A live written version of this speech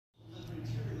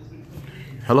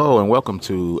Hello and welcome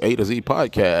to A to Z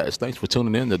Podcast. Thanks for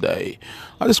tuning in today.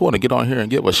 I just want to get on here and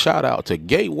give a shout out to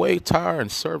Gateway Tire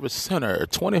and Service Center,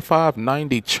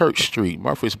 2590 Church Street,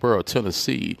 Murfreesboro,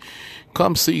 Tennessee.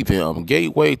 Come see them.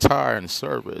 Gateway Tire and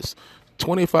Service,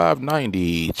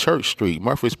 2590 Church Street,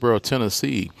 Murfreesboro,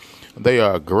 Tennessee. They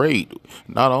are great.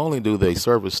 Not only do they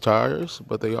service tires,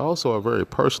 but they also are very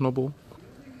personable.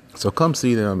 So come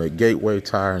see them at Gateway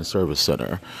Tire and Service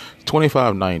Center,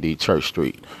 2590 Church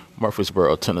Street,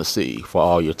 Murfreesboro, Tennessee, for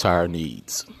all your tire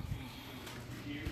needs.